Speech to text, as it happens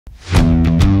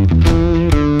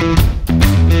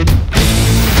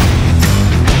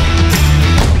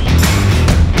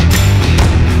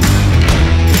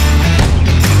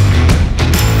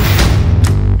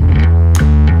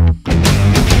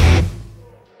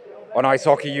on Ice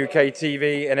Hockey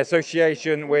UKTV in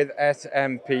association with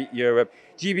SMP Europe.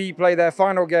 GB play their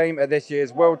final game at this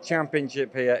year's World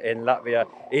Championship here in Latvia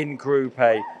in Group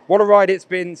A. What a ride it's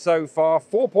been so far.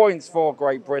 4 points for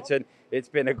Great Britain. It's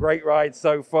been a great ride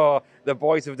so far. The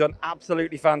boys have done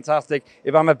absolutely fantastic.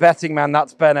 If I'm a betting man,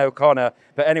 that's Ben O'Connor.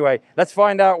 But anyway, let's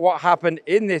find out what happened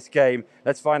in this game.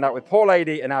 Let's find out with Paul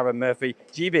Adey and Aaron Murphy,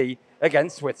 GB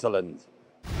against Switzerland.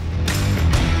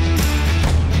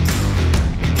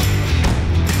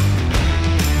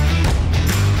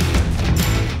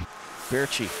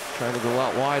 Berchi trying to go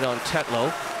out wide on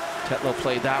Tetlow. Tetlow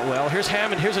played that well. Here's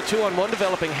Hammond. Here's a 2-on-1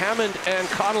 developing. Hammond and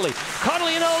Connolly.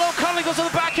 Connolly in low. Connolly goes to the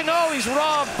back and he's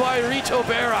robbed by Rito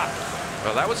Berra.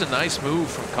 Well, that was a nice move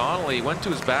from Connolly. He went to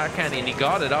his backhand and he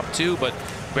got it up too, but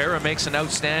Berra makes an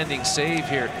outstanding save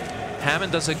here.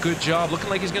 Hammond does a good job. Looking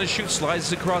like he's going to shoot, slides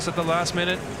across at the last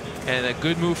minute. And a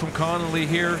good move from Connolly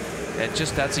here. And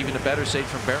just that's even a better save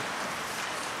from Berra.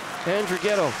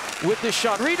 Andrighetto with this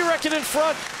shot. Redirected in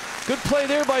front. Good play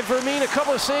there by Vermeen, a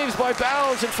couple of saves by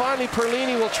Bounds, and finally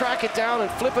Perlini will track it down and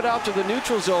flip it out to the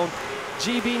neutral zone.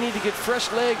 GB need to get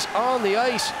fresh legs on the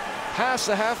ice past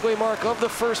the halfway mark of the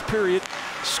first period.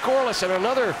 Scoreless, and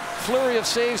another flurry of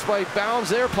saves by Bounds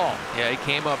there, Paul. Yeah, he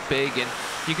came up big, and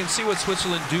you can see what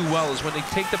Switzerland do well is when they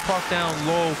take the puck down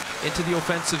low into the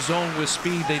offensive zone with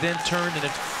speed, they then turn, and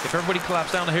if everybody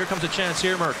claps down, here comes a chance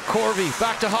here, Mark. Corvey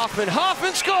back to Hoffman.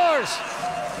 Hoffman scores!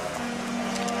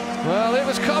 Well, it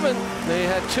was coming. They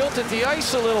had tilted the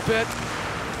ice a little bit,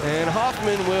 and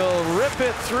Hoffman will rip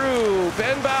it through.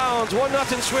 Ben Bounds,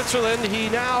 1-0 Switzerland. He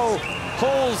now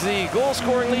holds the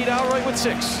goal-scoring lead outright with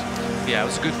 6. Yeah, it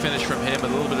was a good finish from him. A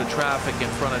little bit of traffic in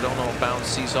front. I don't know if Bounds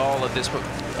sees all of this, but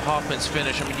Hoffman's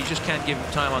finish, I mean, you just can't give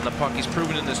him time on the puck. He's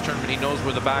proven in this tournament he knows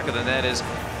where the back of the net is.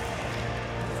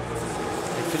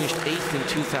 They finished 8th in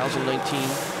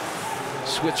 2019.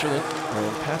 Switzerland,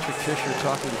 and Patrick Fisher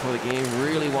talking before the game,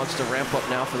 really wants to ramp up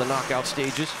now for the knockout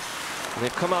stages. And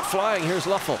they've come out flying. Here's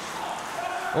Luffel.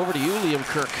 Over to you, Liam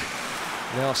Kirk.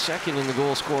 Now second in the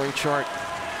goal scoring chart.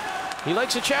 He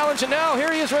likes a challenge, and now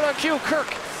here he is right on cue.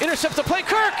 Kirk intercepts the play.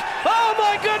 Kirk! Oh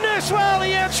my goodness! Well,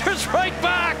 he answers right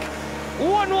back.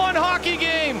 1-1 hockey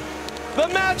game. The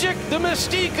magic, the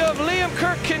mystique of Liam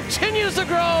Kirk continues to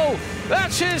grow.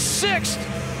 That's his 6th.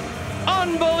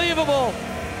 Unbelievable.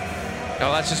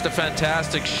 Oh, that's just a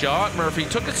fantastic shot, Murphy. He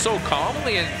took it so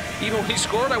calmly, and even when he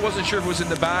scored, I wasn't sure if it was in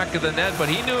the back of the net, but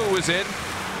he knew it was in.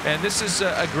 And this is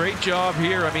a great job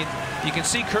here. I mean, you can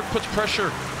see Kirk puts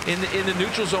pressure in the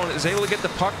neutral zone, is able to get the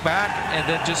puck back, and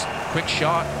then just quick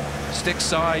shot, stick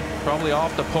side, probably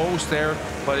off the post there.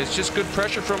 But it's just good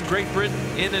pressure from Great Britain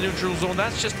in the neutral zone.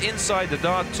 That's just inside the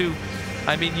dot too.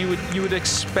 I mean, you would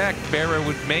expect Berra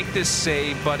would make this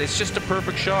save, but it's just a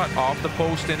perfect shot off the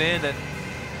post and in. And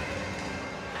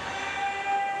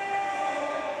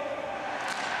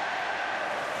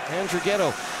Andrighetto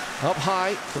up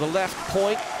high to the left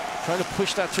point, trying to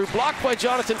push that through. Blocked by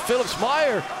Jonathan Phillips.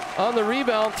 Meyer on the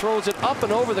rebound, throws it up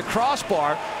and over the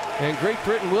crossbar. And Great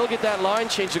Britain will get that line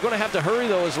change. They're going to have to hurry,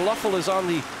 though, as Luffel is on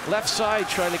the left side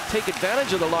trying to take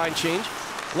advantage of the line change.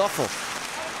 Luffel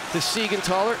to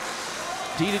Siegenthaler.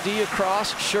 D-to-D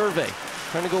across. Shervey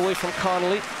trying to go away from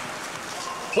Connolly.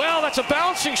 Well, that's a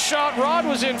bouncing shot. Rod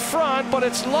was in front, but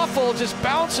it's Luffel just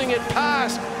bouncing it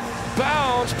past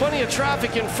Bounds. Plenty of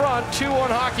traffic in front. 2-1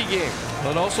 hockey game.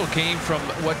 Well, it also came from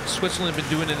what Switzerland has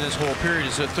been doing in this whole period.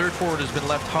 Is the third forward has been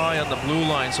left high on the blue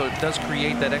line, so it does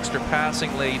create that extra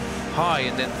passing lane high,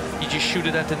 and then you just shoot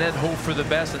it at the net, hope for the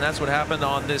best, and that's what happened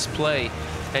on this play.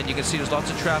 And you can see there's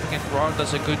lots of traffic, and Rod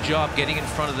does a good job getting in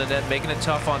front of the net, making it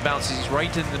tough on Bounds. He's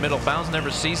right in the middle. Bounds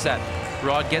never sees that.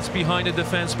 Rod gets behind the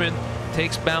defenseman,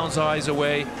 takes Bounds' eyes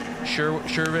away.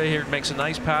 Shervey here makes a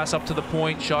nice pass up to the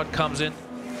point. Shot comes in.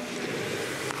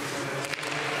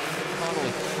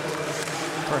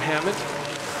 For Hammond.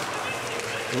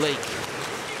 Lake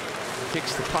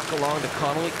kicks the puck along to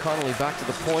Connolly. Connolly back to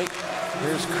the point.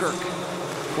 Here's Kirk.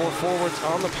 4 forwards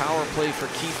on the power play for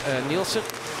Keefe Nielsen.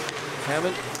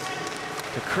 Hammond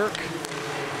to Kirk.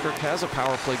 Kirk has a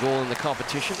power play goal in the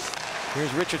competition.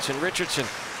 Here's Richardson. Richardson.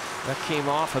 That came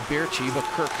off a Berchi, but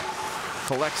Kirk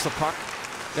collects the puck.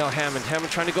 Now Hammond.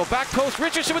 Hammond trying to go back post.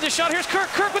 Richardson with the shot. Here's Kirk.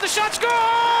 Kirk with the shot. Scores!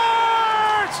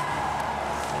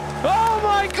 Oh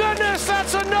my goodness,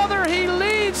 that's another. He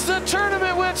leads the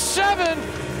tournament with 7.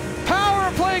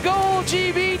 Power play goal,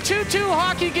 GB. 2-2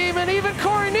 hockey game, and even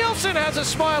Corey Nielsen has a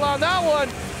smile on that one.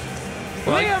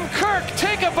 Well, Liam Kirk,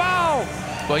 take a bow.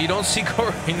 Well, you don't see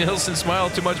Corey Nielsen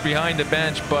smile too much behind the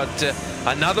bench, but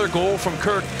another goal from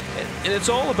Kirk. And it's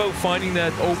all about finding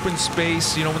that open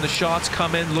space, you know, when the shots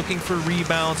come in, looking for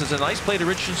rebounds. It's a nice play to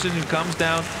Richardson who comes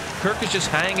down. Kirk is just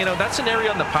hanging out. That's an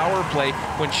area on the power play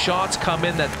when shots come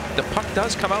in that the puck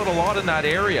does come out a lot in that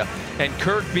area. And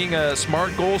Kirk, being a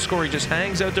smart goal scorer, he just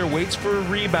hangs out there, waits for a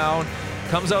rebound,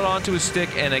 comes out onto his stick,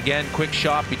 and again, quick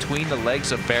shot between the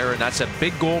legs of Barron. That's a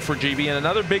big goal for GB and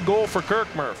another big goal for Kirk,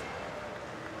 Murph.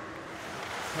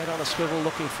 Head on a swivel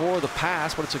looking for the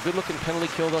pass, but it's a good-looking penalty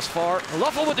kill thus far.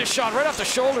 Luffel with the shot right off the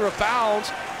shoulder of bounds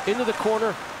into the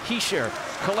corner. Hischier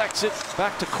collects it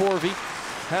back to Corvi.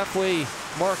 Halfway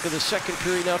mark of the second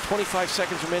period now. 25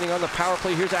 seconds remaining on the power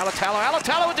play. Here's Alatalo.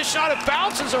 Alatalo with the shot. It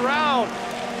bounces around.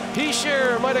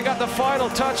 Hischier might have got the final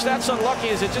touch. That's unlucky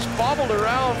as it just bobbled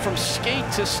around from skate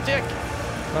to stick.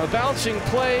 A bouncing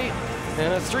play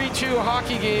and a 3-2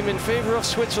 hockey game in favor of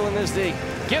Switzerland as they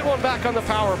get one back on the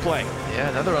power play. Yeah,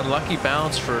 another unlucky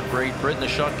bounce for Great Britain. The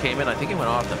shot came in. I think it went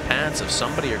off the pants of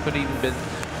somebody, or could have even been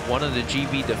one of the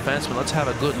GB defensemen. Let's have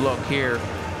a good look here.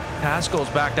 Pass goes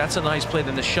back. That's a nice play.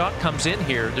 Then the shot comes in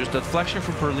here. There's deflection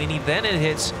from Perlini. Then it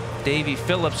hits Davy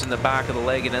Phillips in the back of the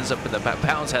leg and ends up in the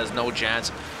bounce. Has no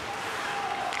chance.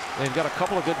 They've got a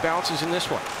couple of good bounces in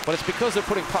this one, but it's because they're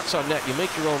putting pucks on net. You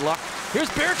make your own luck. Here's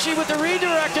Berchi with the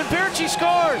redirect, and Berchi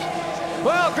scores.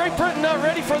 Well, Great Britain not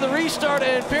ready for the restart,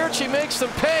 and Berchi makes them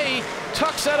pay.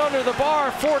 Tucks that under the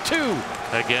bar, 4-2.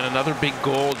 Again, another big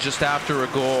goal just after a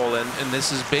goal, and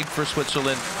this is big for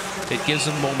Switzerland. It gives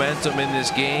them momentum in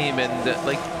this game, and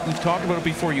like we've talked about it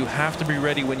before, you have to be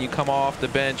ready when you come off the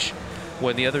bench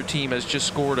when the other team has just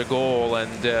scored a goal.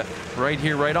 And right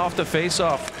here, right off the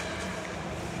face-off,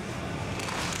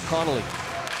 Connolly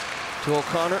to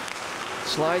O'Connor,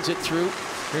 slides it through.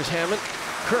 Here's Hammond.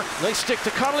 Kirk, nice stick to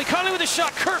Connolly. Connolly with a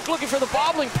shot. Kirk looking for the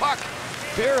bobbling puck.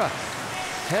 Vera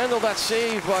handled that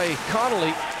save by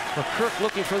Connolly, but Kirk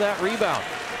looking for that rebound.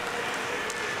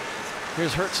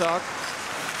 Here's Herzog.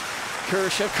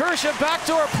 Kurashev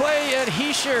backdoor play, and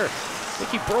Hischier, I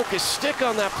think he broke his stick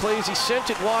on that play as he sent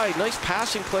it wide. Nice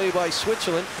passing play by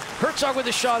Switzerland. Herzog with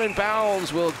the shot in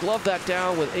bounds will glove that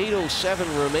down with 8:07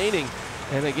 remaining.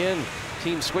 And again,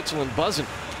 Team Switzerland buzzing.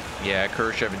 Yeah,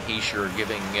 Kurashev and Hischier are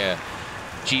giving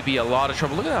GB a lot of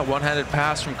trouble. Look at that one-handed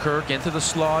pass from Kirk into the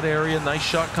slot area. Nice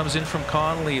shot comes in from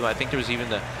Connolly. I think there was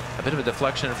even a bit of a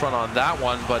deflection in front on that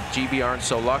one, but GB aren't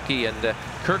so lucky. And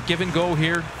Kirk give and go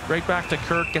here. Right back to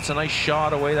Kirk. Gets a nice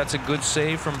shot away. That's a good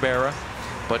save from Berra.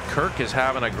 But Kirk is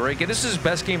having a great game. This is his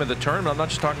best game of the tournament. I'm not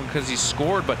just talking because he's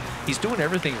scored, but he's doing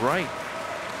everything right.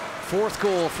 Fourth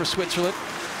goal for Switzerland.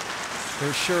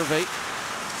 There's Shervey.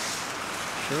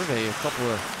 Shervey, a couple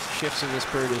of shifts in this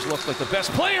period, has looked like the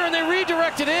best player, and they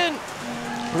redirect it in.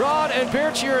 Rod and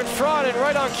Berchi are in front, and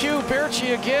right on cue,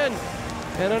 Berchi again.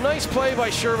 And a nice play by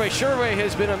Shervey. Shervey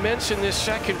has been immense in this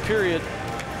second period,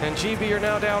 and GB are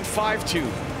now down 5-2.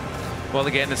 Well,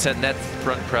 again, it's that net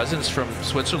front presence from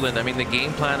Switzerland. I mean, the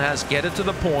game plan has get it to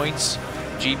the points.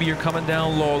 GB are coming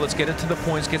down low. Let's get it to the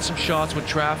points, get some shots with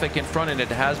traffic in front, and it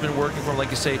has been working for them. Like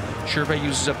you say, Shervey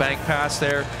uses a bank pass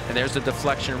there, and there's the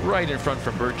deflection right in front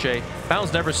from Berche.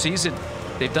 Bounds never sees it.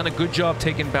 They've done a good job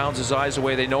taking Bounds' eyes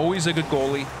away. They know he's a good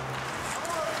goalie.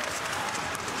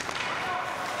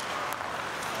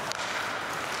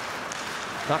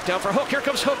 Knocked down for Hook. Here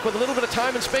comes Hook with a little bit of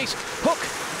time and space. Hook.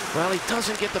 Well, he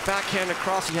doesn't get the backhand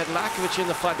across. He had Lakovic in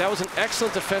the flat. That was an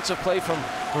excellent defensive play from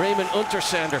Raymond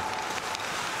Untersander.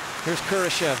 Here's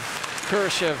Kurashev.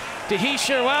 Kurashev to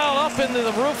Hischier. Well, up into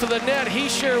the roof of the net.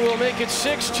 Hischier will make it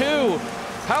 6-2.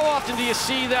 How often do you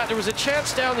see that? There was a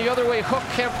chance down the other way. Hook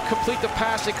can't complete the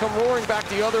pass. They come roaring back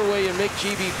the other way and make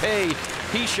GB pay.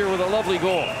 Hischier with a lovely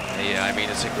goal. Yeah, I mean,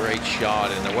 it's a great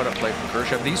shot, and what a play from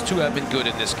Kurashev. These two have been good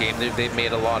in this game. They've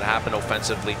made a lot happen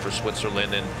offensively for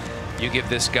Switzerland, and you give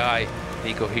this guy,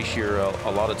 Nico Hischier,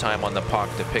 a lot of time on the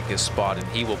puck to pick his spot, and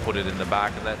he will put it in the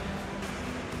back of that.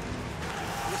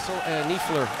 Whistle and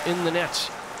Niefler in the nets.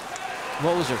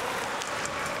 Moser.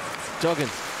 Duggan.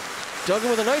 Duggan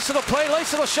with a nice little play,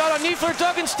 nice little shot on Niefler.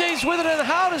 Duggan stays with it, and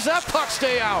how does that puck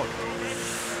stay out?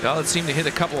 Well, it seemed to hit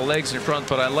a couple of legs in front,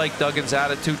 but I like Duggan's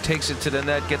attitude. Takes it to the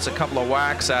net, gets a couple of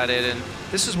whacks at it, and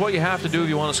this is what you have to do if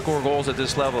you want to score goals at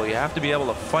this level. You have to be able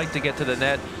to fight to get to the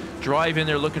net, drive in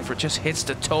there looking for just hits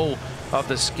the toe of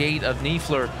the skate of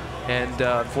Niefler. And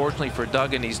unfortunately for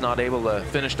Duggan, he's not able to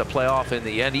finish the playoff in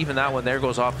the end. Even that one there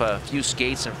goes off a few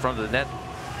skates in front of the net.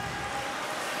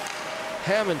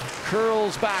 Hammond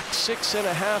curls back,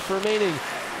 6.5 remaining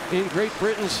in Great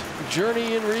Britain's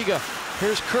journey in Riga.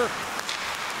 Here's Kirk.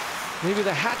 Maybe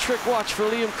the hat trick watch for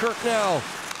Liam Kirk now.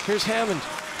 Here's Hammond.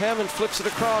 Hammond flips it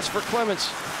across for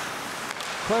Clements.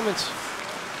 Clements,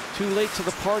 too late to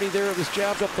the party there. It was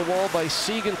jabbed up the wall by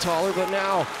Siegenthaler, but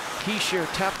now Keefe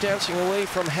tap dancing away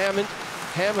from Hammond.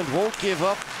 Hammond won't give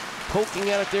up. Poking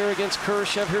at it there against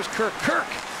Kurashev. Here's Kirk. Kirk,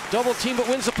 double team but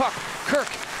wins the puck. Kirk,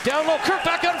 down low. Kirk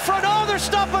back out in front. Oh, they're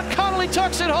stopped, but Connolly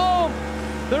tucks it home.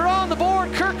 They're on the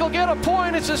board. Kirk will get a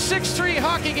point. It's a 6-3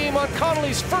 hockey game on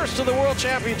Connolly's first of the World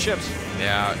Championships.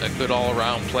 Yeah, a good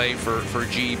all-around play for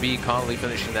GB. Connolly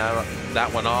finishing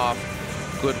that one off.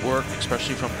 Good work,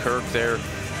 especially from Kirk there,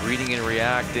 reading and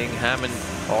reacting. Hammond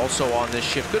also on this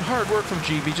shift. Good hard work from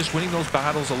GB, just winning those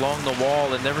battles along the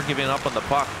wall and never giving up on the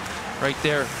puck. Right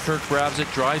there, Kirk grabs it,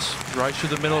 drives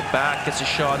through the middle, back, gets a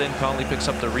shot in. Connolly picks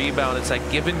up the rebound. It's that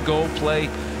give-and-go play.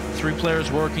 3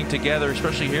 players working together,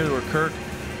 especially here where Kirk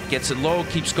gets it low,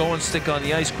 keeps going, stick on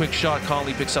the ice, quick shot.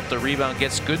 Connolly picks up the rebound,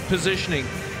 gets good positioning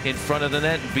in front of the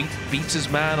net, beats his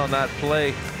man on that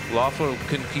play. Loeffler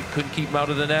couldn't keep him out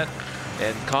of the net,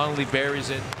 and Connolly buries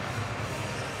it.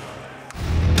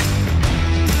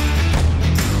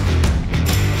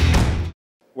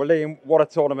 Well, Liam, what a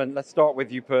tournament. Let's start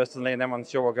with you personally, and then I'm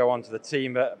sure we'll go on to the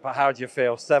team. But how do you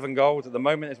feel? 7 goals at the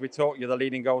moment as we talk. You're the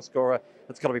leading goal scorer.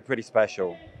 That's got to be pretty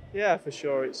special. Yeah, for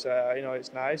sure. It's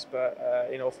it's nice, but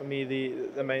for me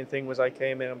the main thing was I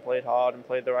came in and played hard and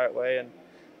played the right way, and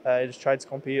I just tried to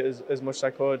compete as much as I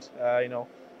could.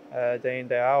 Day in,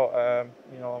 day out.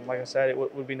 Like I said, it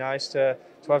would be nice to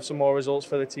have some more results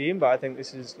for the team, but I think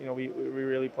this is we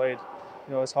really played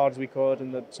as hard as we could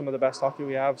and some of the best hockey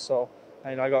we have. So.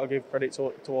 And I got to give credit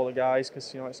to all the guys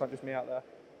because it's not just me out there.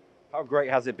 How great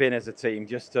has it been as a team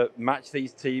just to match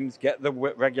these teams, get the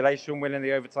regulation win and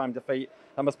the overtime defeat?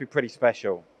 That must be pretty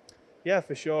special. Yeah,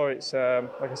 for sure. It's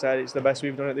like I said, it's the best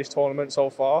we've done at this tournament so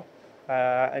far.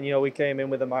 And we came in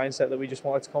with the mindset that we just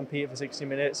wanted to compete for 60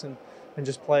 minutes and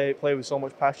just play with so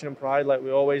much passion and pride like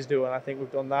we always do. And I think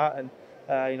we've done that. And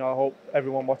I hope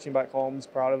everyone watching back home is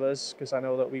proud of us because I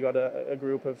know that we got a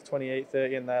group of 28,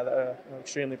 30 in there that are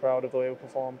extremely proud of the way we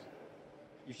performed.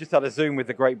 You've just had a Zoom with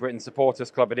the Great Britain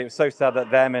Supporters Club, and it was so sad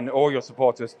that them and all your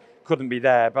supporters couldn't be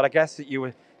there. But I guess that you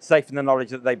were safe in the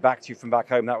knowledge that they backed you from back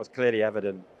home. That was clearly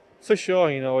evident. For sure,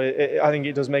 I think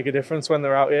it does make a difference when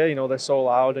they're out here. They're so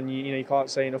loud, and you can't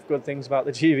say enough good things about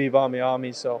the GB Barmy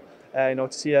Army. So, to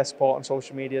see their support on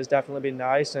social media has definitely been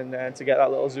nice, and to get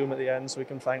that little Zoom at the end so we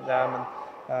can thank them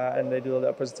and they do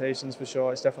their presentations for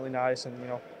sure. It's definitely nice, and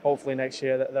hopefully next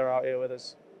year that they're out here with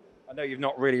us. I know you've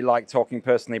not really liked talking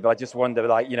personally, but I just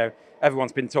wonder,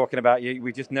 everyone's been talking about you.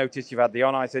 We just noticed you've had the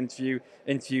on-ice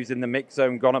interviews in the mix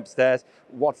zone, gone upstairs.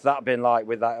 What's that been like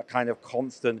with that kind of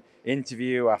constant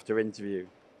interview after interview?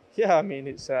 Yeah, I mean,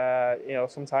 it's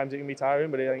sometimes it can be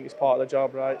tiring, but I think it's part of the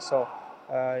job, right? So,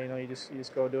 you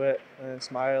just go do it and then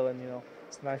smile, and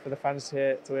it's nice for the fans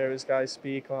to hear us guys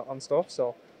speak on stuff.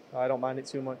 So I don't mind it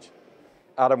too much.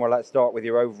 Adam, well, let's start with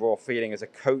your overall feeling as a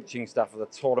coaching staff of the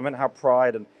tournament. How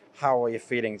proud and how are your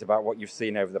feelings about what you've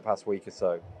seen over the past week or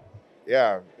so?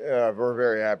 Yeah, we're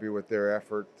very happy with their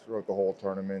effort throughout the whole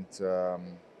tournament.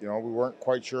 We weren't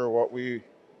quite sure what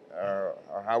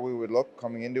or how we would look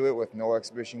coming into it with no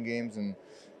exhibition games and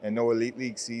no Elite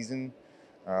League season.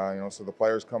 So the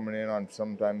players coming in on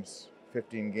sometimes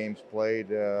 15 games played,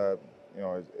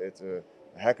 it's a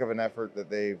heck of an effort that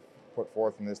they've put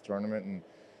forth in this tournament and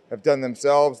have done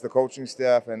themselves, the coaching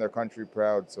staff, and their country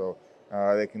proud. So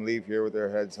they can leave here with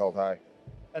their heads held high.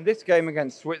 And this game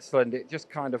against Switzerland, it just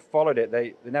kind of followed it.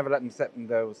 They never let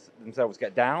themselves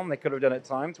get down. They could have done it at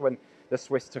times when the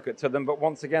Swiss took it to them. But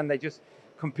once again, they just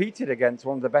competed against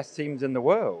one of the best teams in the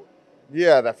world.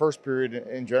 Yeah, that first period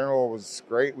in general was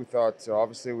great. We thought,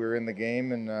 obviously, we were in the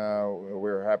game, and we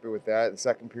were happy with that. The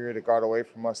second period, it got away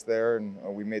from us there, and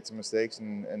we made some mistakes,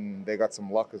 and they got some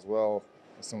luck as well,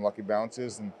 some lucky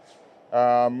bounces. And,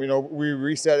 we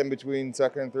reset in between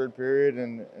second and third period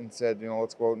and said,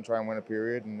 let's go out and try and win a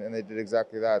period, and they did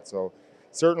exactly that. So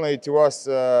certainly to us,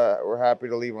 we're happy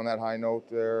to leave on that high note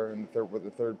there with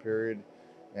the third period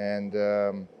and,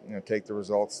 take the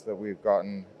results that we've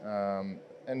gotten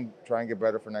and try and get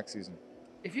better for next season.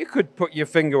 If you could put your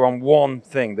finger on one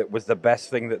thing that was the best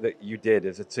thing that you did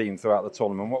as a team throughout the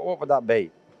tournament, what would that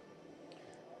be?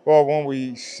 Well, when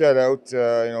we set out,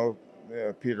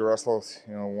 Peter Russell's,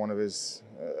 one of his,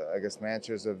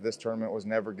 mantras of this tournament was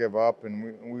never give up,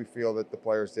 and we feel that the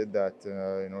players did that.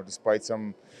 Despite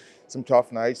some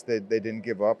tough nights, they didn't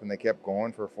give up and they kept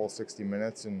going for a full 60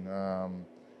 minutes. And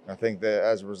I think that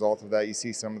as a result of that, you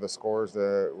see some of the scores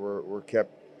that were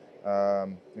kept,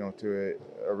 to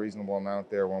a reasonable amount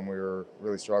there when we were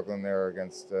really struggling there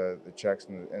against the Czechs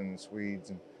and the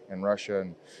Swedes and Russia.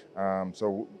 And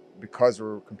so because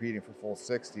we're competing for full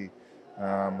 60,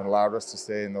 and allowed us to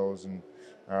stay in those. And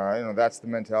that's the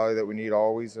mentality that we need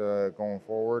always going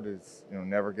forward. Is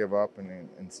never give up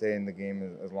and stay in the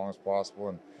game as long as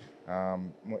possible.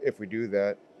 And if we do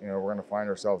that, we're going to find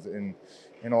ourselves in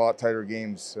a lot tighter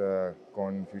games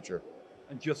going in the future.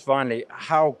 And just finally,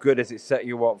 how good has it set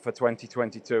you up for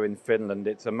 2022 in Finland?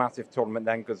 It's a massive tournament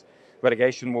then, because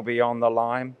relegation will be on the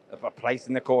line. A place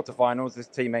in the quarterfinals, this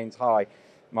team aims high.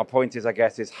 My point is, I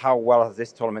guess, is how well has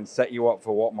this tournament set you up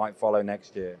for what might follow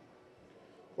next year?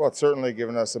 Well, it's certainly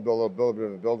given us a bit of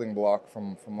a building block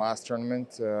from last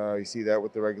tournament. You see that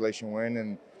with the regulation win,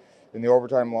 and in the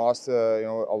overtime loss, a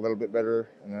little bit better,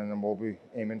 and then we'll be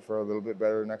aiming for a little bit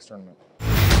better next tournament.